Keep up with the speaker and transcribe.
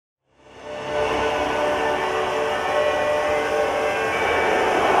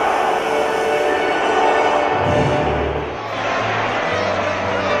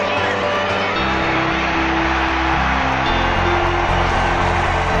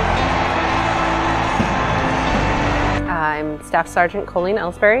Staff Sergeant Colleen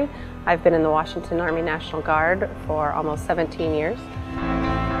Ellsbury. I've been in the Washington Army National Guard for almost 17 years.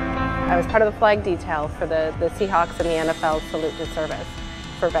 I was part of the flag detail for the Seahawks and the NFL Salute to Service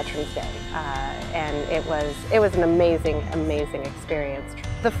for Veterans Day, and it was an amazing experience.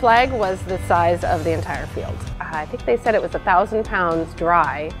 The flag was the size of the entire field. I think they said it was 1,000 pounds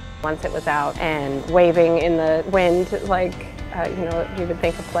dry once it was out and waving in the wind like you would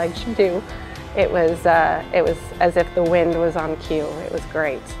think a flag should do. It was as if the wind was on cue. It was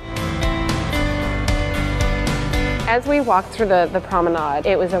great. As we walked through the promenade,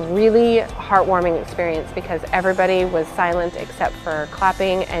 it was a really heartwarming experience because everybody was silent except for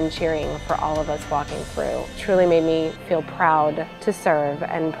clapping and cheering for all of us walking through. It truly made me feel proud to serve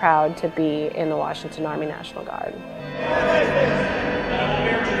and proud to be in the Washington Army National Guard.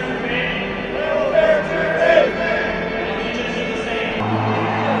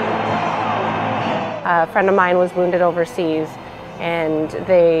 A friend of mine was wounded overseas, and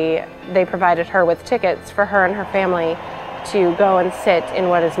they provided her with tickets for her and her family to go and sit in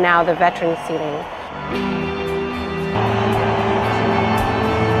what is now the veterans seating.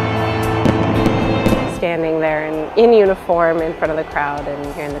 Standing there in uniform in front of the crowd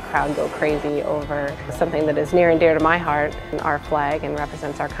and hearing the crowd go crazy over something that is near and dear to my heart, our flag, and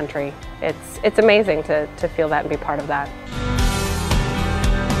represents our country. It's amazing to feel that and be part of that.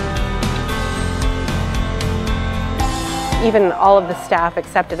 Even all of the staff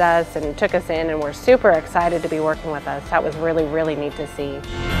accepted us and took us in and were super excited to be working with us. That was really neat to see.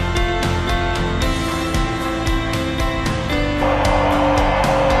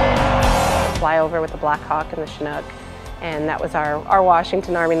 Fly over with the Black Hawk and the Chinook, and that was our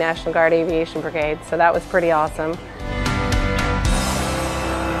Washington Army National Guard Aviation Brigade, so that was pretty awesome.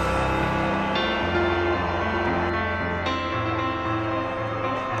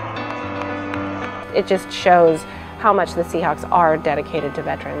 It just shows how much the Seahawks are dedicated to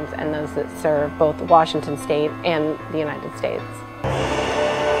veterans and those that serve both Washington State and the United States.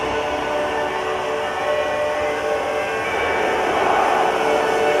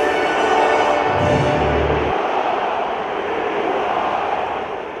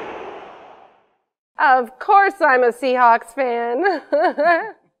 Of course I'm a Seahawks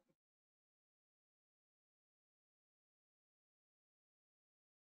fan.